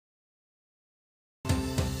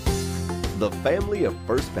The family of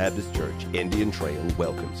First Baptist Church Indian Trail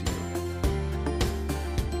welcomes you.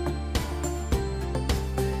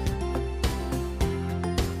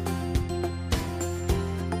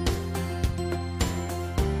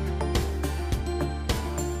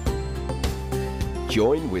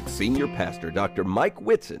 Join with Senior Pastor Dr. Mike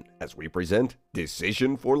Whitson as we present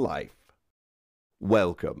Decision for Life.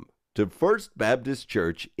 Welcome to First Baptist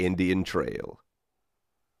Church Indian Trail.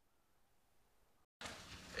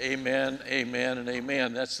 Amen, amen, and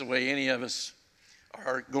amen. That's the way any of us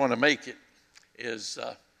are going to make it, is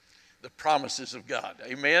the promises of God.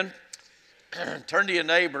 Amen? Turn to your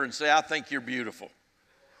neighbor and say, I think you're beautiful.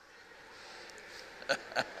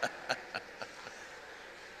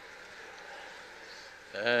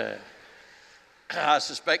 I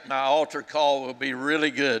suspect my altar call will be really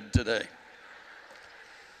good today.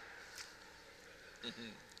 You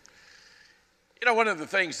know, one of the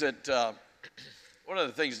things that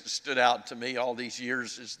stood out to me all these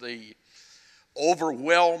years is the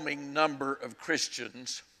overwhelming number of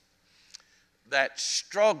Christians that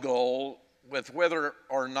struggle with whether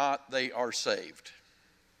or not they are saved.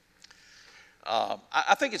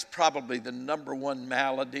 I think it's probably the number one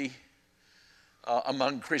malady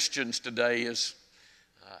among Christians today is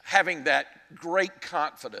having that great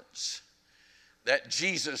confidence that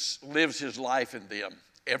Jesus lives his life in them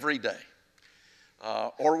every day,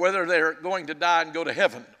 or whether they're going to die and go to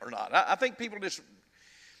heaven or not. I think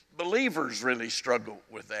believers really struggle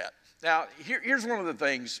with that. Now, here's one of the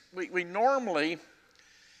things. We normally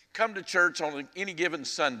come to church on any given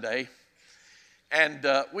Sunday, and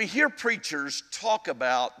we hear preachers talk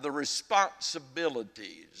about the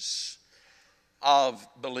responsibilities of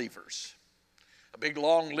believers. A big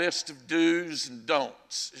long list of do's and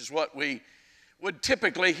don'ts is what we would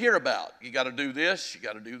typically hear about. You got to do this, you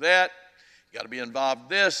got to do that, you got to be involved in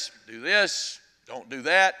this, do this, don't do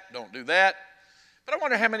that, don't do that. But I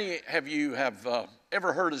wonder how many of you have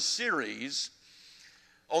ever heard a series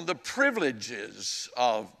on the privileges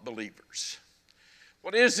of believers.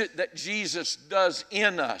 What is it that Jesus does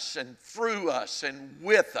in us and through us and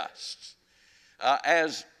with us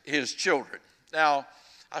as his children? Now,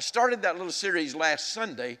 I started that little series last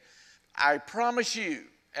Sunday. I promise you,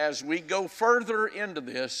 as we go further into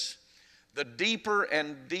this, the deeper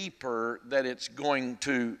and deeper that it's going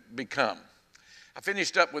to become. I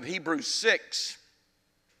finished up with Hebrews 6.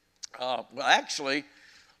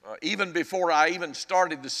 Even before I even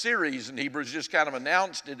started the series in Hebrews, just kind of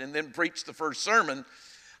announced it and then preached the first sermon,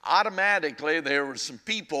 automatically there were some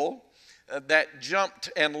people that jumped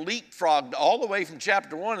and leapfrogged all the way from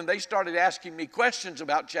chapter 1, and they started asking me questions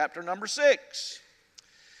about chapter number 6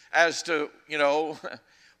 as to,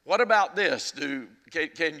 what about this?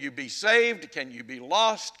 Can you be saved? Can you be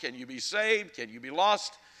lost? Can you be saved? Can you be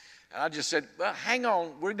lost? And I just said, well, hang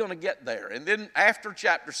on, we're going to get there. And then after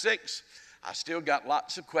chapter 6, I still got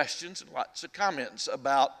lots of questions and lots of comments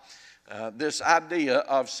about this idea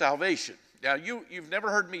of salvation. Now, you've never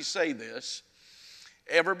heard me say this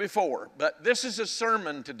ever before, but this is a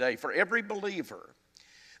sermon today for every believer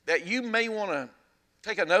that you may want to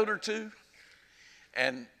take a note or two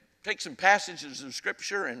and take some passages of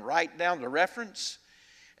Scripture and write down the reference.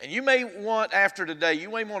 And you may want, after today,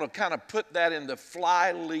 you may want to kind of put that in the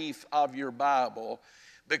flyleaf of your Bible,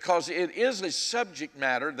 because it is a subject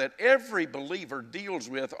matter that every believer deals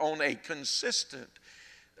with on a consistent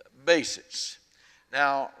basis.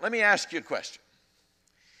 Now, let me ask you a question.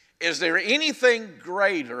 Is there anything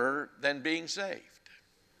greater than being saved?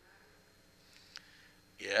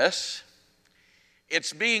 Yes.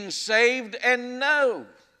 It's being saved and know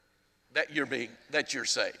that you're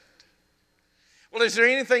saved. Well, is there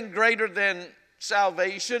anything greater than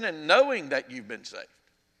salvation and knowing that you've been saved?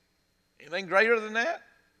 Anything greater than that?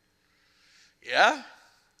 Yeah.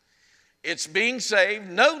 It's being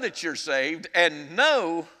saved, know that you're saved, and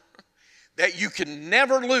know that you can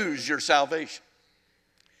never lose your salvation.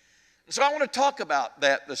 And so I want to talk about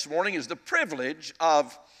that this morning, is the privilege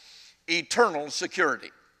of eternal security.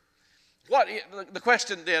 The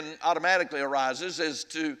question then automatically arises as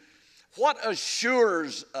to what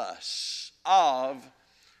assures us of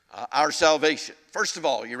our salvation. First of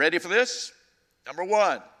all, you ready for this? Number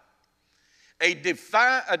one, a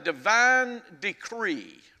divine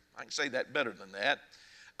decree. I can say that better than that.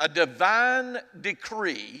 A divine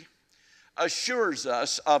decree assures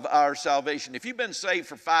us of our salvation. If you've been saved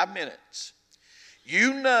for 5 minutes,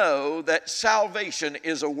 you know that salvation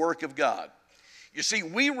is a work of God. You see,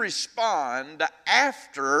 we respond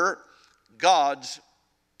after God's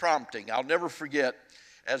prompting. I'll never forget,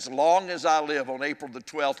 as long as I live, on April the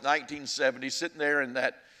 12th, 1970, sitting there in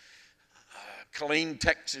that Killeen,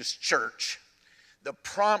 Texas church the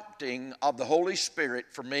prompting of the Holy Spirit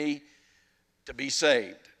for me to be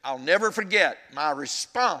saved. I'll never forget my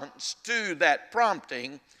response to that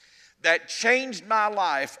prompting that changed my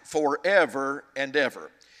life forever and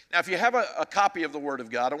ever. Now, if you have a copy of the Word of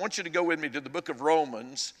God, I want you to go with me to the book of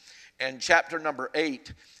Romans and chapter number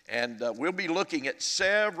 8. And we'll be looking at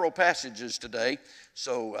several passages today,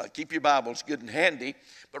 so keep your Bibles good and handy.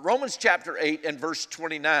 But Romans chapter 8 and verse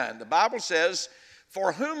 29, the Bible says,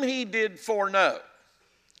 "For whom he did foreknow,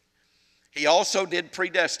 he also did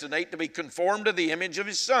predestinate to be conformed to the image of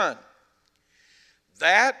his Son,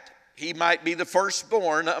 that he might be the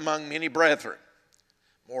firstborn among many brethren.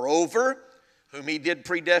 Moreover, whom he did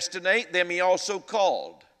predestinate, them he also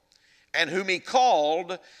called. And whom he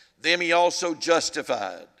called, them he also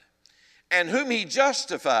justified. And whom he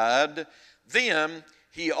justified, them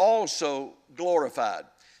he also glorified."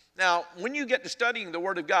 Now, when you get to studying the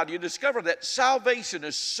Word of God, you discover that salvation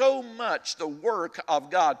is so much the work of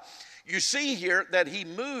God. You see here that he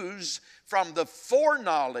moves from the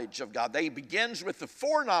foreknowledge of God. He begins with the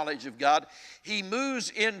foreknowledge of God. He moves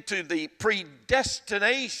into the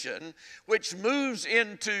predestination, which moves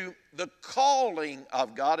into the calling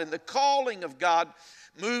of God. And the calling of God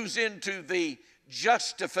moves into the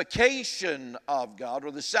justification of God,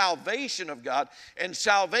 or the salvation of God. And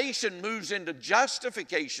salvation moves into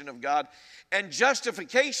justification of God. And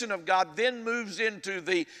justification of God then moves into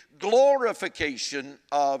the glorification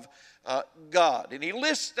of God. And he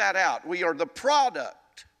lists that out. We are the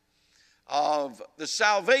product of the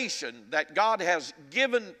salvation that God has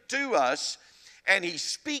given to us. And he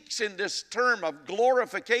speaks in this term of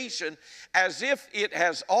glorification as if it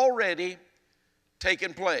has already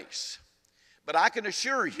taken place. But I can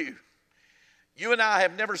assure you, you and I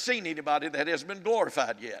have never seen anybody that has been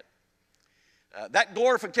glorified yet. That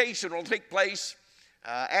glorification will take place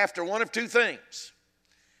after one of two things.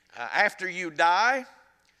 After you die,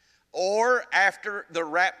 or after the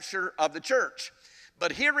rapture of the church.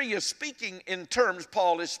 But here he is speaking in terms,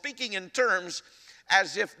 Paul is speaking in terms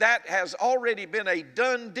as if that has already been a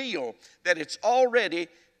done deal, that it's already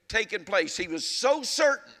taken place. He was so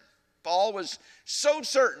certain, Paul was so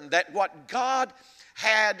certain that what God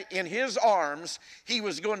had in his arms, he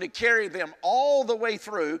was going to carry them all the way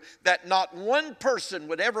through, that not one person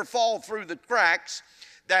would ever fall through the cracks,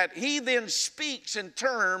 that he then speaks in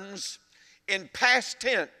terms in past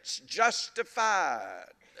tense, justified,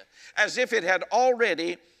 as if it had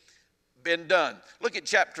already been done. Look at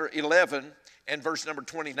chapter 11 and verse number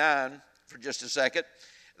 29 for just a second.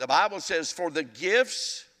 The Bible says, "For the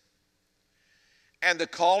gifts and the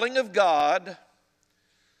calling of God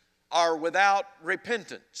are without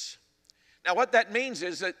repentance." Now what that means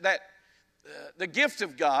is that the gift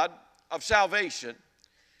of God, of salvation,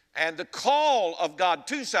 and the call of God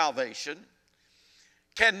to salvation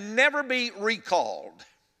can never be recalled.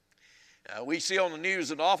 We see on the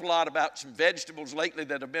news an awful lot about some vegetables lately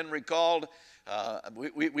that have been recalled.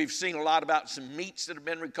 We've seen a lot about some meats that have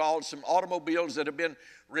been recalled, some automobiles that have been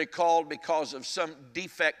recalled because of some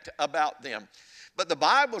defect about them. But the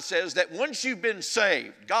Bible says that once you've been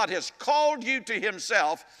saved, God has called you to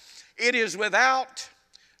himself, it is without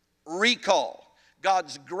recall.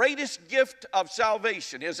 God's greatest gift of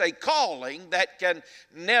salvation is a calling that can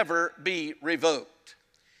never be revoked.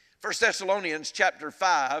 1 Thessalonians chapter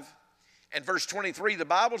 5 and verse 23, the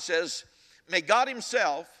Bible says, "May God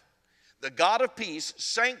himself, the God of peace,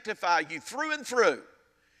 sanctify you through and through.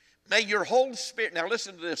 May your whole spirit," now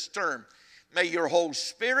listen to this term, "may your whole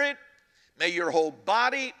spirit, may your whole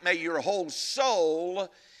body, may your whole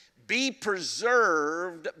soul be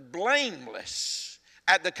preserved blameless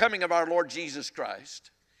at the coming of our Lord Jesus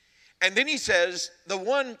Christ." And then he says, "The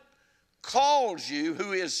one calls you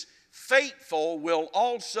who is faithful will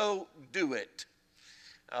also do it."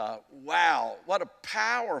 Wow, what a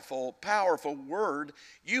powerful, powerful word.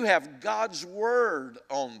 You have God's word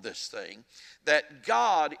on this thing, that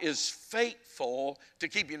God is faithful to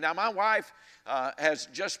keep you. Now, my wife has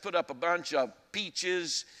just put up a bunch of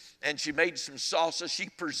peaches, and she made some salsa. She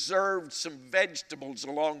preserved some vegetables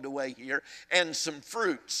along the way here and some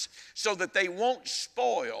fruits so that they won't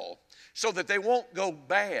spoil, so that they won't go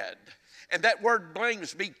bad. And that word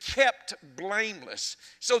blameless, be kept blameless,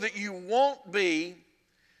 so that you won't be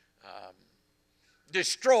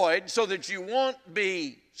destroyed, so that you won't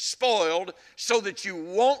be spoiled, so that you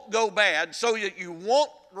won't go bad, so that you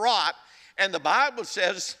won't rot. And the Bible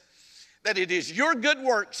says that it is your good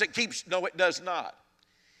works that keeps, no, it does not.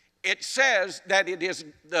 It says that it is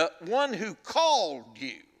the one who called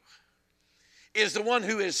you is the one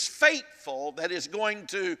who is faithful that is going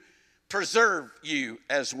to preserve you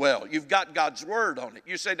as well. You've got God's word on it.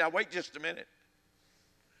 You say, now wait just a minute.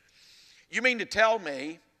 You mean to tell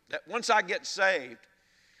me that once I get saved,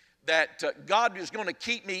 that God is going to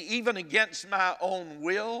keep me even against my own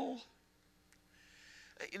will?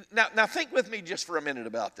 Now think with me just for a minute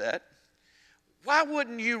about that. Why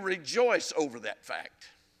wouldn't you rejoice over that fact?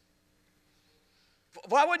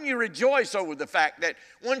 Why wouldn't you rejoice over the fact that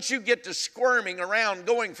once you get to squirming around,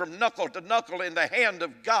 going from knuckle to knuckle in the hand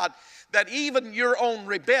of God, that even your own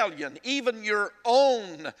rebellion, even your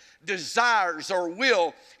own desires or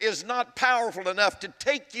will is not powerful enough to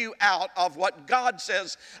take you out of what God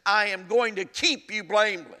says, I am going to keep you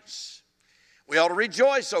blameless? We ought to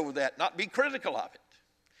rejoice over that, not be critical of it.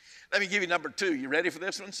 Let me give you number 2. You ready for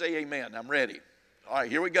this one? Say amen. I'm ready. All right,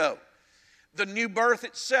 here we go. The new birth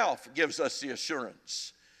itself gives us the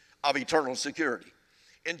assurance of eternal security.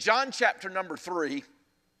 In John chapter number 3,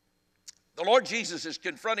 the Lord Jesus is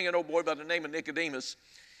confronting an old boy by the name of Nicodemus.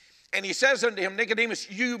 And he says unto him,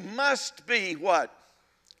 Nicodemus, you must be what?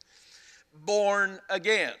 Born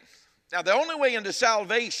again. Now, the only way into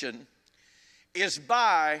salvation is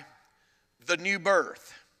by the new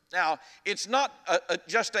birth. Now, it's not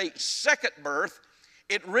just a second birth.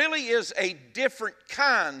 It really is a different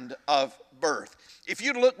kind of birth. If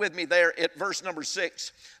you'd look with me there at verse number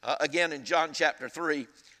 6, again in John chapter 3,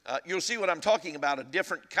 you'll see what I'm talking about, a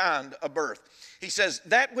different kind of birth. He says,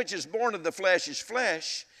 that which is born of the flesh is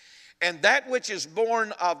flesh, and that which is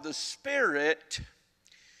born of the Spirit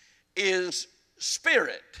is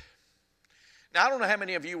spirit. Now, I don't know how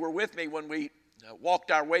many of you were with me when we walked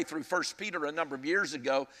our way through 1 Peter a number of years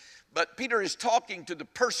ago, but Peter is talking to the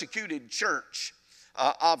persecuted church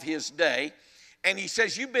of his day, and he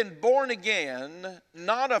says, you've been born again,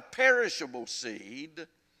 not of perishable seed,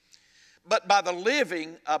 but by the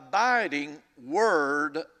living, abiding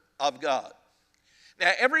Word of God.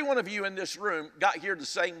 Now, every one of you in this room got here the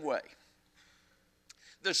same way.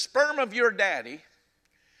 The sperm of your daddy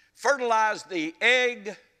fertilized the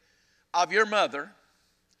egg of your mother,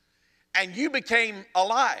 and you became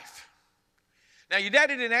alive. Now, your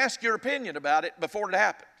daddy didn't ask your opinion about it before it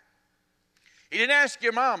happened. He didn't ask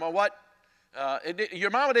your mama your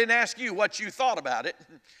mama didn't ask you what you thought about it.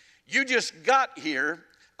 You just got here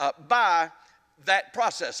by that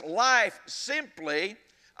process. Life simply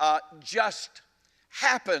just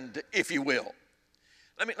happened, if you will.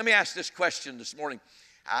 Let me ask this question this morning.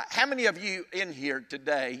 How many of you in here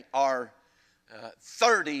today are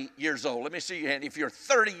 30 years old? Let me see your hand. If you're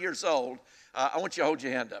 30 years old, I want you to hold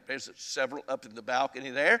your hand up. There's several up in the balcony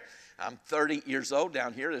there. I'm 30 years old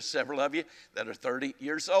down here. There's several of you that are 30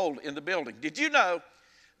 years old in the building. Did you know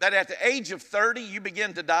that at the age of 30, you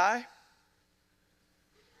begin to die?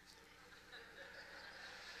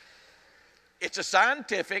 It's a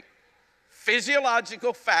scientific,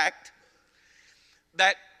 physiological fact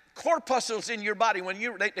that corpuscles in your body,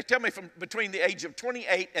 they tell me from between the age of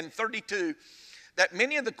 28 and 32, that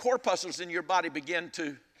many of the corpuscles in your body begin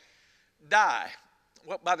to die.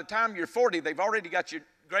 Well, by the time you're 40, they've already got your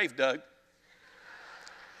grave dug,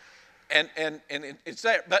 and it's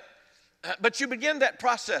there. But you begin that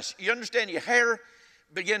process. You understand your hair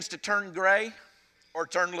begins to turn gray or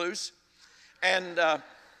turn loose, and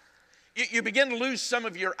you begin to lose some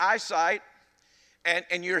of your eyesight,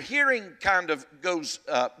 and your hearing kind of goes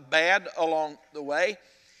bad along the way,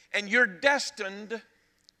 and you're destined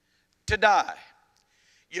to die.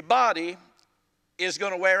 Your body is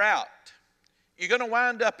going to wear out. You're going to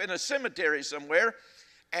wind up in a cemetery somewhere,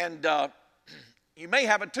 and you may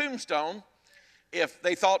have a tombstone if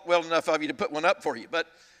they thought well enough of you to put one up for you. But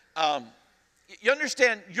you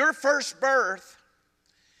understand, your first birth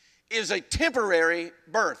is a temporary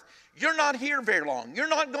birth. You're not here very long. You're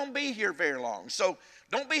not going to be here very long. So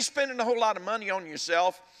don't be spending a whole lot of money on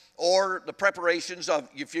yourself or the preparations of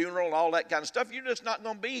your funeral and all that kind of stuff. You're just not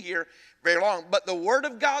going to be here very long. But the Word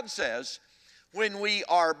of God says when we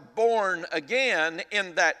are born again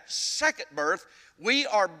in that second birth, we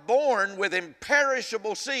are born with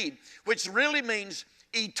imperishable seed, which really means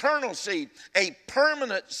eternal seed, a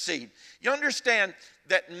permanent seed. You understand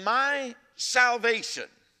that my salvation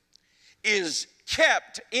is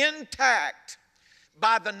kept intact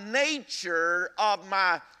by the nature of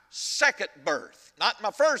my second birth. Not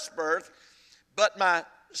my first birth, but my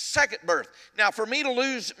second birth. Now, for me to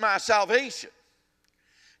lose my salvation,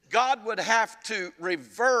 God would have to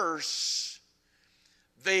reverse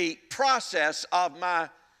the process of my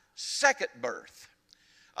second birth.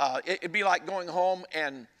 It'd be like going home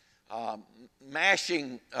and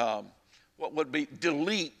mashing what would be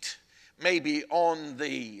delete maybe on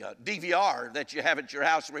the DVR that you have at your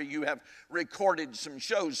house where you have recorded some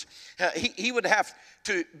shows. He would have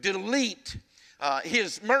to delete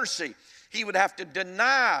his mercy. He would have to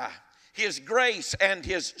deny His grace and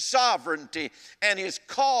His sovereignty and His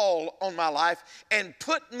call on my life and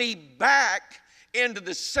put me back into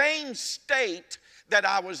the same state that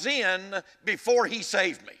I was in before He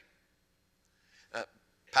saved me.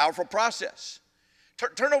 Powerful process.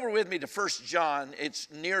 Turn over with me to 1 John. It's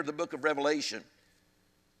near the book of Revelation.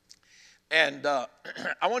 And I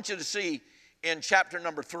want you to see in chapter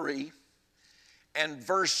number 3 and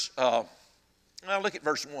look at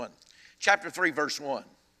verse 1. Chapter 3, verse 1.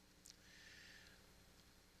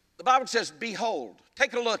 The Bible says, behold,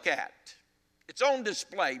 take a look at. It's on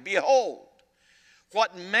display. Behold,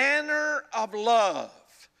 what manner of love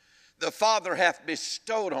the Father hath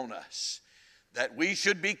bestowed on us, that we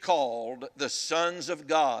should be called the sons of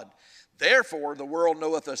God. Therefore the world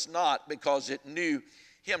knoweth us not, because it knew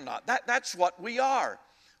Him not. That's what we are.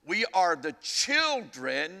 We are the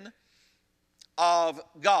children of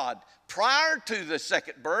God. Prior to the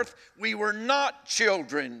second birth, we were not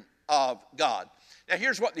children of God. Now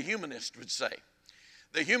here's what the humanist would say.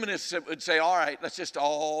 The humanists would say, all right, let's just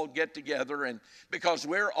all get together, and because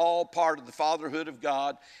we're all part of the fatherhood of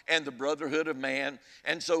God and the brotherhood of man.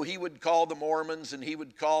 And so he would call the Mormons, and he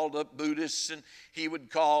would call the Buddhists, and he would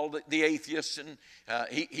call the atheists, and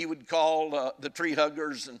he would call the tree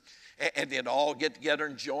huggers, and they'd all get together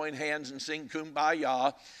and join hands and sing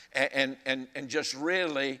Kumbaya, and just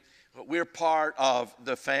really, we're part of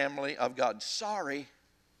the family of God. Sorry.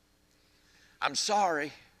 I'm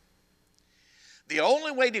sorry. The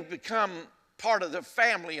only way to become part of the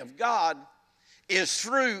family of God is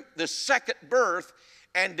through the second birth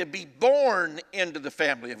and to be born into the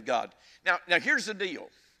family of God. Now here's the deal.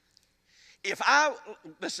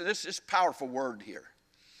 Listen, this is a powerful word here.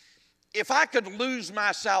 If I could lose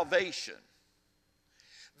my salvation,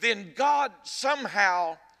 then God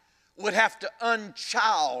somehow would have to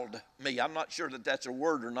unchild me. I'm not sure that that's a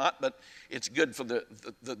word or not, but it's good for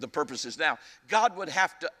the purposes now. God would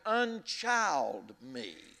have to unchild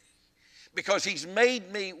me because He's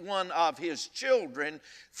made me one of His children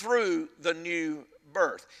through the new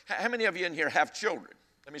birth. How many of you in here have children?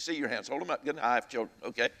 Let me see your hands. Hold them up. Good. I have children.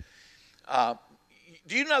 Okay.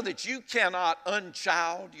 Do you know that you cannot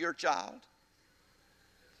unchild your child?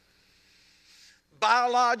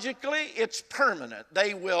 Biologically, it's permanent.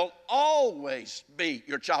 They will always be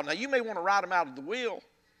your child. Now, you may want to write them out of the will.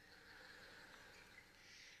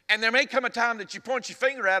 And there may come a time that you point your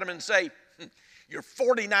finger at them and say, you're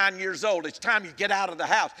 49 years old. It's time you get out of the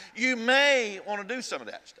house. You may want to do some of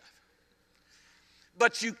that stuff.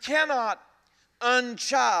 But you cannot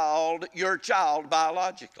unchild your child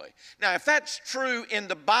biologically. Now, if that's true in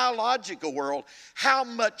the biological world, how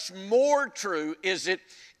much more true is it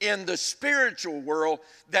in the spiritual world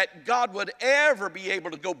that God would ever be able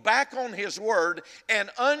to go back on His word and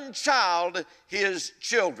unchild His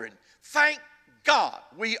children? Thank God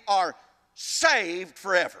we are saved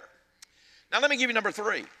forever. Now let me give you number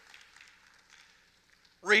 3.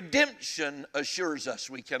 Redemption assures us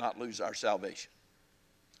we cannot lose our salvation.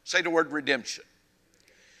 Say the word redemption.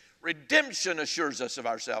 Redemption assures us of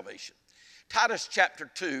our salvation. Titus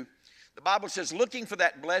chapter 2, the Bible says, looking for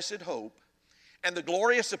that blessed hope and the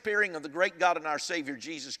glorious appearing of the great God and our Savior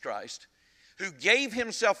Jesus Christ, who gave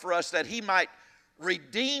Himself for us that He might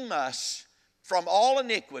redeem us from all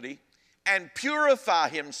iniquity and purify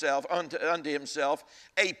Himself unto Himself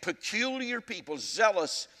a peculiar people,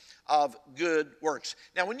 zealous of good works.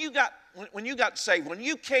 Now, when you got saved, when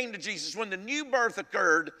you came to Jesus, when the new birth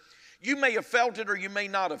occurred, you may have felt it or you may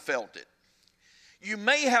not have felt it. You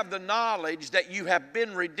may have the knowledge that you have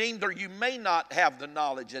been redeemed, or you may not have the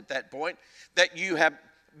knowledge at that point that you have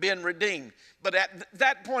been redeemed. But at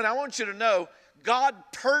that point, I want you to know God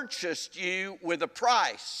purchased you with a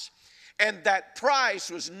price. And that price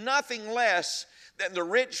was nothing less than the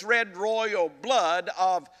rich red royal blood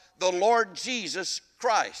of the Lord Jesus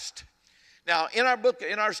Christ. Now, in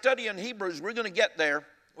our study in Hebrews, we're going to get there.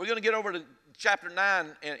 We're going to get over to chapter 9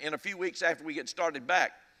 in a few weeks after we get started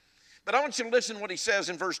back. But I want you to listen to what he says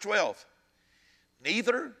in verse 12.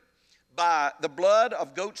 Neither by the blood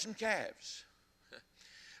of goats and calves,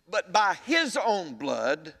 but by His own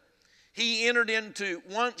blood, He entered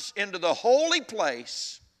once into the holy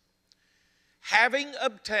place, having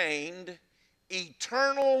obtained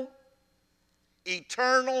eternal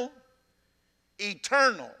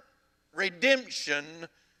redemption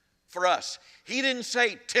for us. He didn't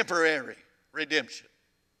say temporary redemption.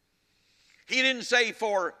 He didn't say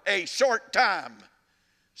for a short time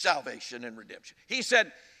salvation and redemption. He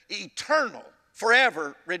said eternal,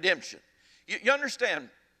 forever redemption. You understand,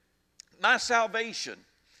 my salvation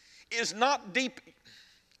is not deep.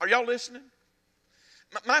 Are y'all listening?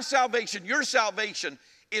 My salvation, your salvation,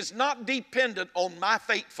 is not dependent on my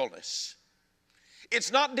faithfulness.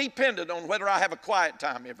 It's not dependent on whether I have a quiet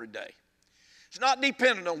time every day. It's not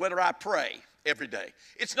dependent on whether I pray every day.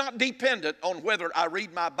 It's not dependent on whether I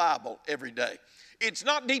read my Bible every day. It's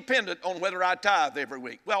not dependent on whether I tithe every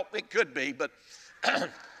week. Well, it could be, but I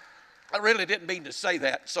really didn't mean to say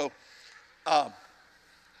that. So,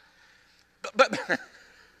 but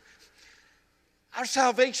our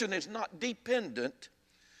salvation is not dependent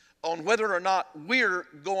on whether or not we're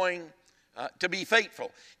going to be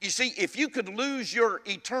faithful. You see, if you could lose your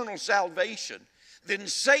eternal salvation, then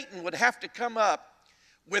Satan would have to come up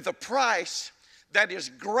with a price that is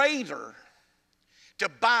greater to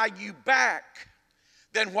buy you back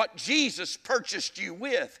than what Jesus purchased you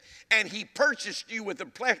with. And he purchased you with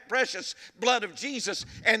the precious blood of Jesus,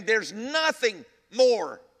 and there's nothing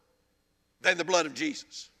more than the blood of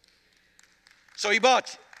Jesus. So he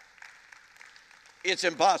bought you. It's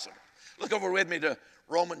impossible. Look over with me to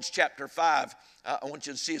Romans chapter 5. I want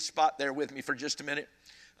you to see a spot there with me for just a minute.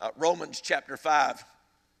 Romans chapter 5.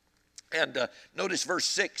 And notice verse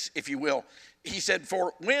 6, if you will. He said,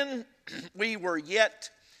 for when we were yet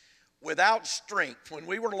without strength, when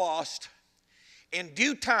we were lost, in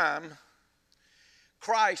due time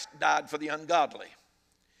Christ died for the ungodly.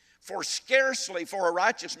 For scarcely for a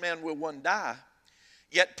righteous man will one die,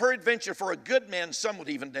 yet peradventure for a good man some would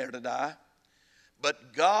even dare to die.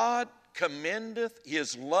 But God commendeth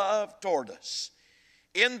his love toward us,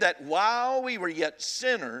 in that while we were yet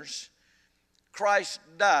sinners, Christ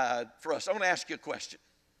died for us. I want to ask you a question.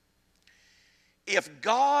 If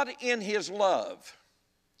God in his love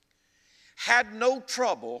had no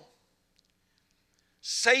trouble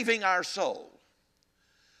saving our soul,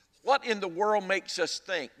 what in the world makes us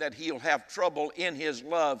think that he'll have trouble in his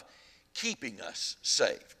love keeping us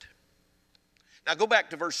saved? Now go back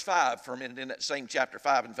to verse 5 for a minute in that same chapter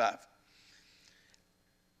 5 and 5.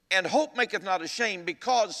 And hope maketh not ashamed,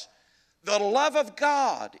 because the love of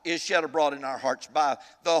God is shed abroad in our hearts by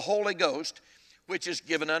the Holy Ghost, which is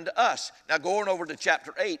given unto us. Now going over to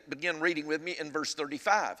chapter 8, begin reading with me in verse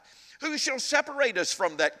 35. Who shall separate us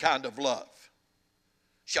from that kind of love?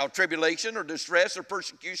 Shall tribulation or distress or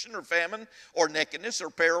persecution or famine or nakedness or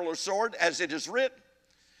peril or sword, as it is written?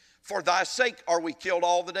 For thy sake are we killed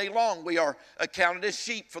all the day long. We are accounted as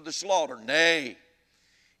sheep for the slaughter. Nay,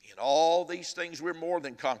 in all these things we're more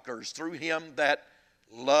than conquerors through him that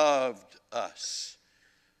loved us.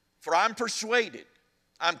 For I'm persuaded,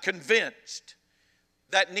 I'm convinced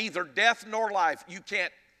that neither death nor life, you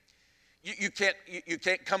can't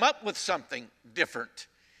come up with something different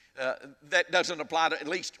that doesn't apply to at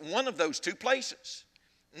least one of those two places.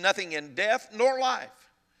 Nothing in death nor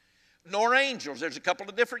life, nor angels. There's a couple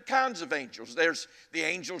of different kinds of angels. There's the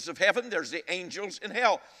angels of heaven, there's the angels in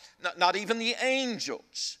hell. Not even the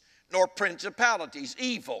angels, nor principalities,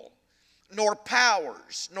 evil, nor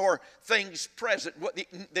powers, nor things present.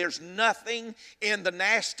 There's nothing in the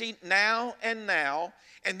nasty now and now.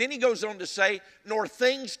 And then he goes on to say, nor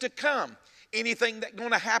things to come. Anything that's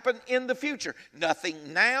going to happen in the future.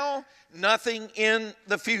 Nothing now, nothing in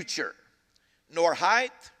the future. Nor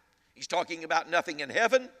height, he's talking about nothing in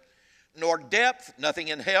heaven, nor depth, nothing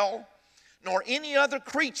in hell, nor any other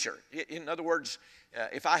creature. In other words,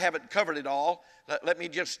 if I haven't covered it all, let me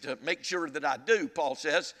just make sure that I do, Paul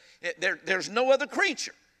says. There's no other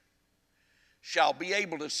creature shall be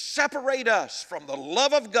able to separate us from the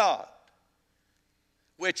love of God,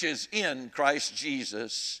 which is in Christ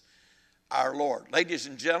Jesus our Lord. Ladies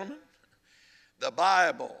and gentlemen, the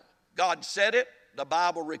Bible, God said it, the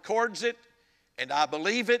Bible records it, and I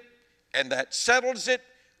believe it, and that settles it.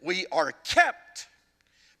 We are kept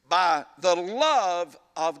by the love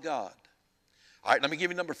of God. All right, let me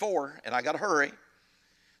give you number 4, and I got to hurry.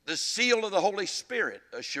 The seal of the Holy Spirit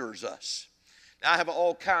assures us. Now, I have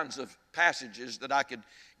all kinds of passages that I could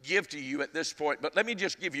give to you at this point, but let me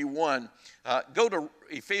just give you one. Go to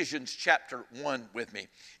Ephesians chapter 1 with me.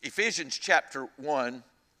 Ephesians chapter 1,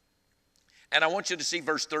 and I want you to see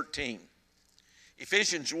verse 13.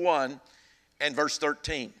 Ephesians 1 and verse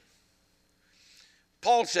 13.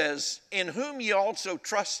 Paul says, in whom ye also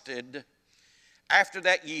trusted, after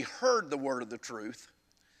that ye heard the word of the truth.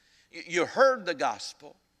 You heard the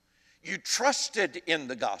gospel. You trusted in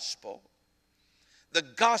the gospel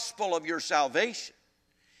of your salvation,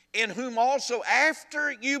 in whom also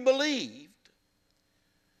after you believed,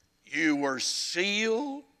 you were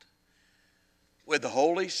sealed with the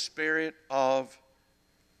Holy Spirit of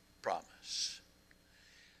promise.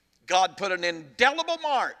 God put an indelible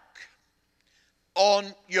mark on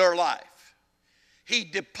your life. He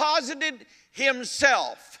deposited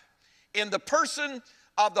himself in the person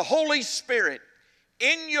of the Holy Spirit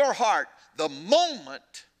in your heart. the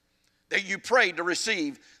moment that you pray to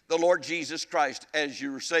receive the Lord Jesus Christ as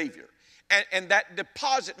your Savior. And that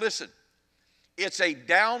deposit, listen, it's a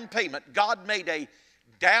down payment. God made a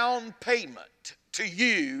down payment to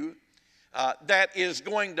you that is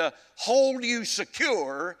going to hold you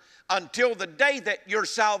secure until the day that your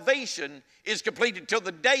salvation is completed, till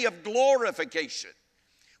the day of glorification,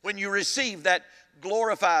 when you receive that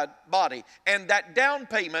glorified body. And that down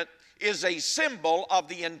payment is a symbol of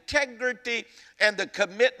the integrity and the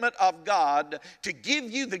commitment of God to give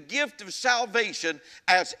you the gift of salvation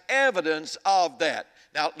as evidence of that.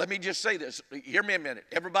 Now, let me just say this. Hear me a minute.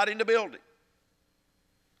 Everybody in the building.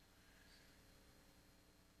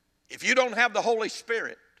 If you don't have the Holy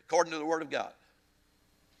Spirit, according to the Word of God,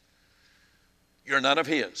 you're none of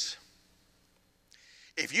His.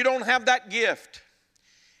 If you don't have that gift,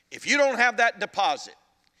 if you don't have that deposit,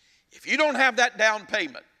 if you don't have that down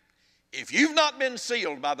payment, if you've not been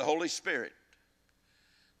sealed by the Holy Spirit,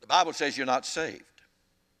 the Bible says you're not saved.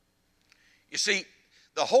 You see,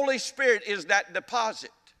 the Holy Spirit is that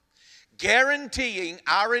deposit, guaranteeing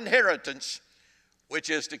our inheritance, which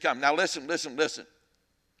is to come. Now listen.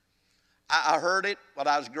 I heard it when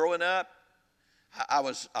I was growing up. I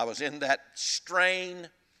was in that strain.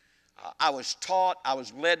 I was taught, I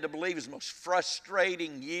was led to believe it was the most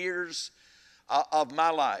frustrating years of my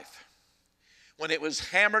life when it was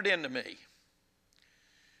hammered into me.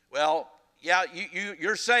 Well, yeah,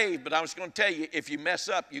 you're saved, but I was going to tell you, if you mess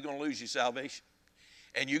up, you're going to lose your salvation.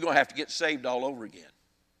 And you're going to have to get saved all over again.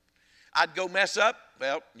 I'd go mess up,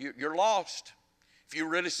 well, you're lost. If you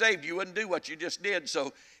were really saved, you wouldn't do what you just did,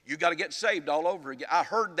 so you got to get saved all over again. I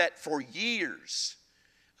heard that for years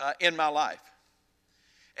in my life.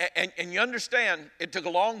 And you understand, it took a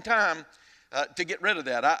long time to get rid of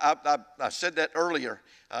that. I said that earlier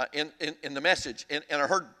in the message, and I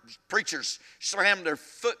heard preachers slam their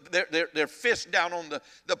fist down on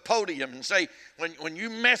the podium and say, when you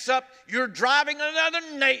mess up, you're driving another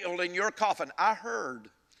nail in your coffin. I heard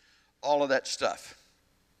all of that stuff.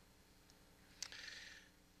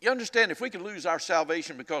 You understand, if we could lose our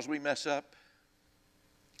salvation because we mess up,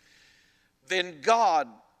 then God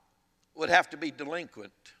would have to be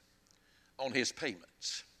delinquent on His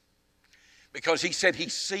payments, because He said He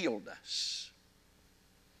sealed us.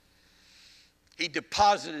 He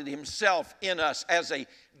deposited Himself in us as a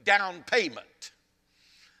down payment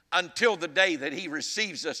until the day that He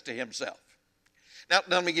receives us to Himself. Now,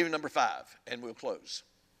 let me give you number 5, and we'll close.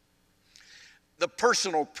 The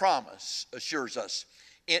personal promise assures us.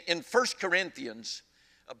 In 1 Corinthians,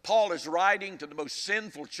 Paul is writing to the most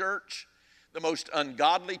sinful church, the most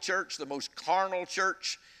ungodly church, the most carnal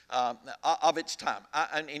church of its time.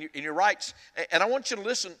 And he writes, and I want you to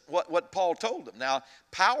listen what Paul told them. Now,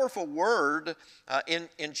 powerful word in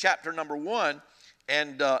chapter number 1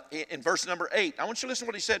 and in verse number 8. I want you to listen to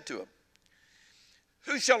what he said to them.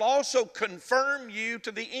 Who shall also confirm you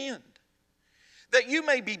to the end, that you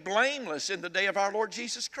may be blameless in the day of our Lord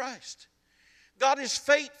Jesus Christ. God is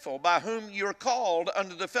faithful, by whom you are called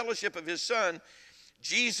unto the fellowship of His Son,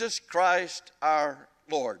 Jesus Christ our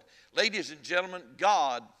Lord. Ladies and gentlemen,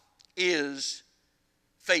 God is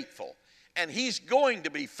faithful. And He's going to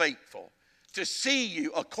be faithful to see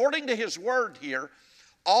you, according to His word here,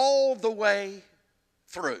 all the way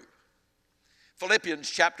through. Philippians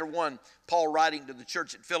chapter 1, Paul writing to the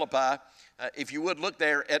church at Philippi, if you would look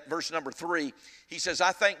there at verse number 3, he says,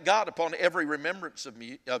 I thank God upon every remembrance of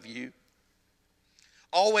you,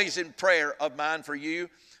 always in prayer of mine for you,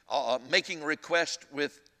 making request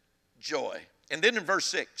with joy. And then in verse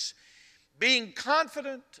 6, being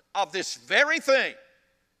confident of this very thing,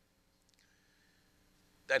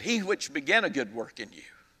 that He which began a good work in you,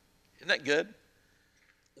 isn't that good?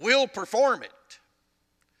 Will perform it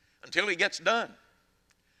until He gets done,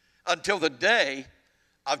 until the day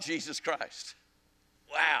of Jesus Christ.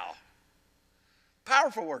 Wow.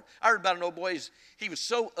 Powerful word. I heard about an old boy, he was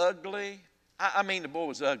so ugly. I mean, the boy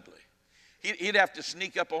was ugly. He'd have to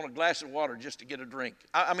sneak up on a glass of water just to get a drink.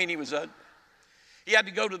 I mean, he was ugly. He had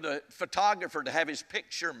to go to the photographer to have his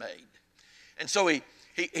picture made. And so he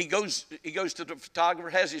goes to the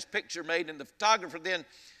photographer, has his picture made, and the photographer then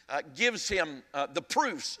gives him the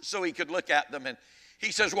proofs so he could look at them. And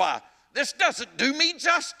he says, why, this doesn't do me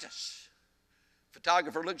justice.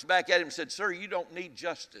 Photographer looks back at him and said, sir, you don't need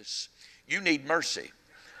justice. You need mercy.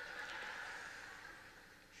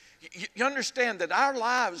 You understand that our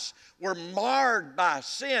lives were marred by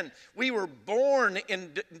sin. We were born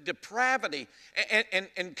in depravity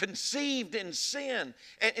and conceived in sin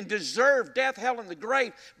and deserved death, hell, and the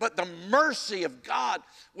grave. But the mercy of God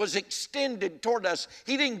was extended toward us.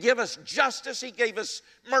 He didn't give us justice. He gave us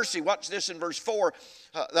mercy. Watch this in verse 4.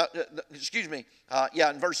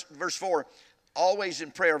 In verse 4. Always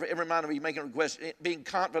in prayer, of every man of you making a request, being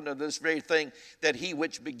confident of this very thing, that he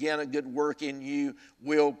which began a good work in you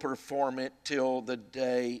will perform it till the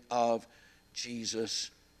day of Jesus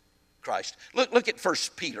Christ. Look at 1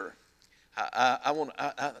 Peter. I want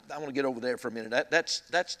to get over there for a minute.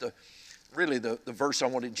 That's really the verse I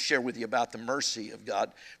wanted to share with you about the mercy of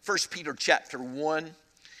God. 1 Peter chapter 1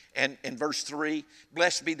 and verse 3.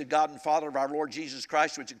 Blessed be the God and Father of our Lord Jesus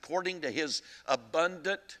Christ, which according to his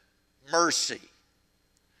abundant mercy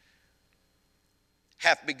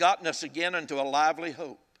hath begotten us again unto a lively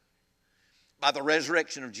hope by the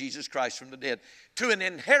resurrection of Jesus Christ from the dead, to an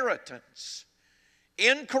inheritance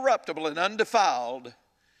incorruptible and undefiled,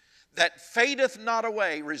 that fadeth not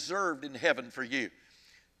away, reserved in heaven for you.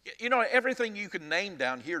 You know, everything you can name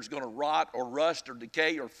down here is going to rot or rust or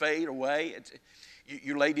decay or fade away.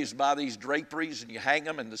 You ladies buy these draperies and you hang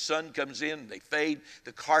them, and the sun comes in and they fade,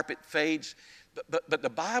 the carpet fades. But the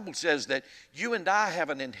Bible says that you and I have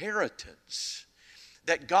an inheritance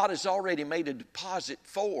that God has already made a deposit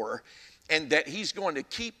for, and that he's going to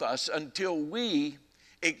keep us until we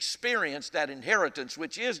experience that inheritance,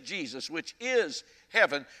 which is Jesus, which is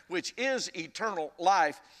heaven, which is eternal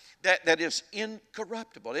life, that is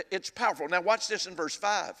incorruptible. It's powerful. Now watch this in verse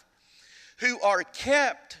 5. Who are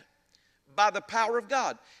kept by the power of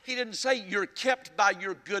God. He didn't say you're kept by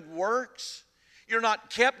your good works. You're not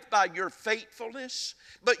kept by your faithfulness,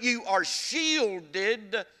 but you are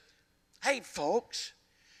shielded. Hey, folks,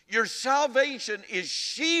 your salvation is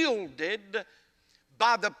shielded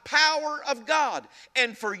by the power of God.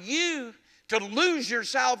 And for you to lose your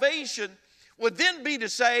salvation would then be to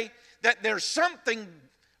say that there's something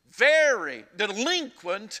very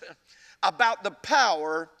delinquent about the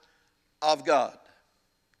power of God.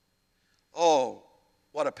 Oh,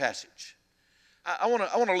 what a passage. I want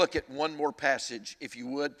to look at one more passage, if you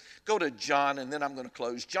would. Go to John, and then I'm going to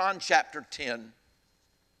close. John chapter 10.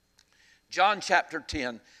 John chapter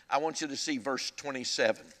 10. I want you to see verse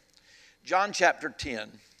 27. John chapter 10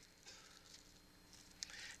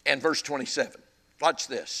 and verse 27. Watch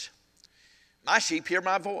this. My sheep hear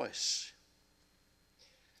my voice,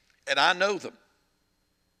 and I know them.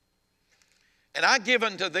 And I give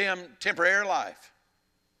unto them temporary life.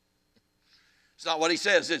 It's not what he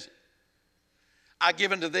says, is it? I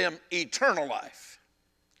give unto them eternal life,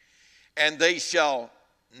 and they shall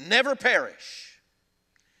never perish,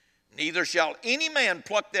 neither shall any man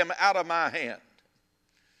pluck them out of my hand.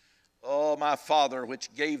 Oh, my Father,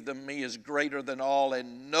 which gave them me, is greater than all,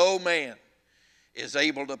 and no man is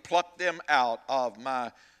able to pluck them out of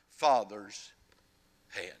my Father's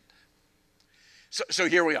hand. So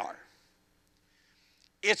here we are.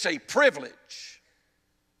 It's a privilege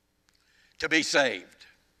to be saved.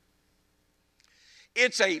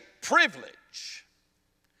 It's a privilege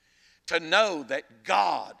to know that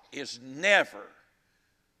God is never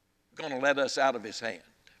going to let us out of his hand.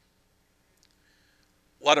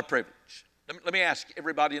 What a privilege. Let me ask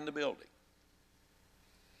everybody in the building.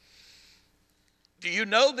 Do you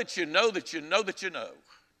know that you know that you know that you know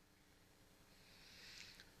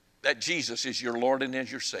that Jesus is your Lord and is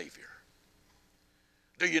your Savior?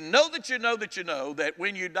 Do you know that you know that you know that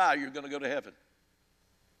when you die you're going to go to heaven?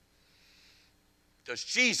 Does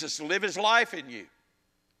Jesus live his life in you?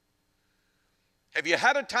 Have you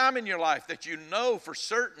had a time in your life that you know for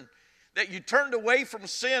certain that you turned away from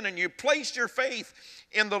sin and you placed your faith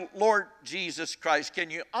in the Lord Jesus Christ?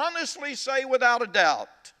 Can you honestly say without a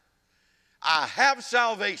doubt, I have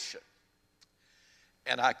salvation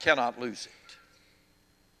and I cannot lose it?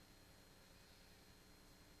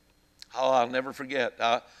 Oh, I'll never forget.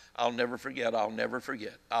 I'll never forget. I'll never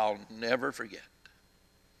forget. I'll never forget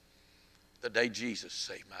the day Jesus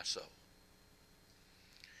saved my soul.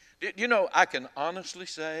 You know, I can honestly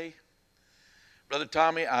say, Brother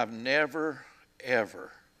Tommy, I've never,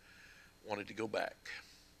 ever wanted to go back.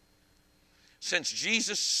 Since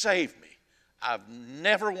Jesus saved me, I've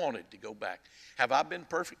never wanted to go back. Have I been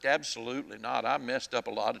perfect? Absolutely not. I messed up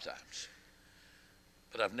a lot of times.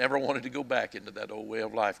 But I've never wanted to go back into that old way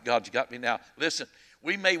of life. God's got me now. Listen,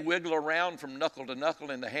 we may wiggle around from knuckle to knuckle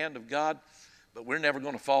in the hand of God, but we're never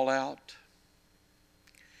going to fall out.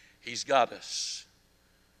 He's got us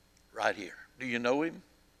right here. Do you know him?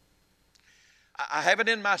 I have it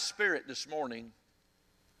in my spirit this morning.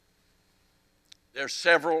 There's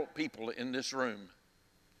several people in this room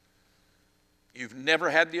you've never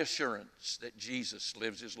had the assurance that Jesus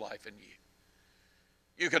lives his life in you.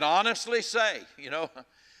 You can honestly say,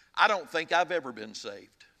 I don't think I've ever been saved.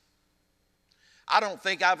 I don't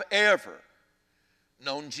think I've ever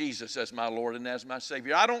known Jesus as my Lord and as my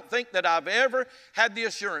Savior. I don't think that I've ever had the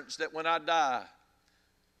assurance that when I die,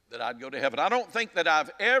 that I'd go to heaven. I don't think that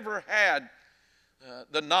I've ever had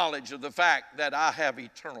the knowledge of the fact that I have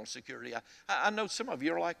eternal security. I know some of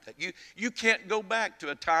you are like that. You can't go back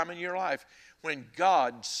to a time in your life when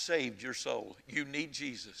God saved your soul. You need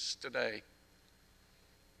Jesus today.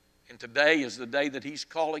 And today is the day that he's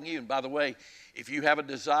calling you. And by the way, if you have a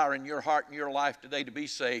desire in your heart and your life today to be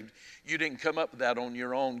saved, you didn't come up with that on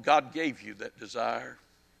your own. God gave you that desire.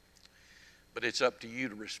 But it's up to you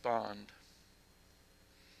to respond.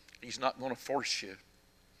 He's not going to force you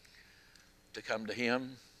to come to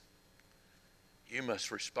him. You must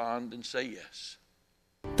respond and say yes.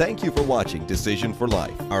 Thank you for watching Decision for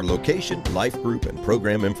Life. Our location, life group, and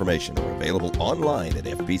program information are available online at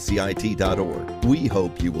fbcit.org. We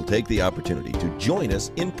hope you will take the opportunity to join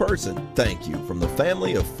us in person. Thank you from the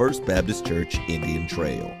family of First Baptist Church, Indian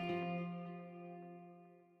Trail.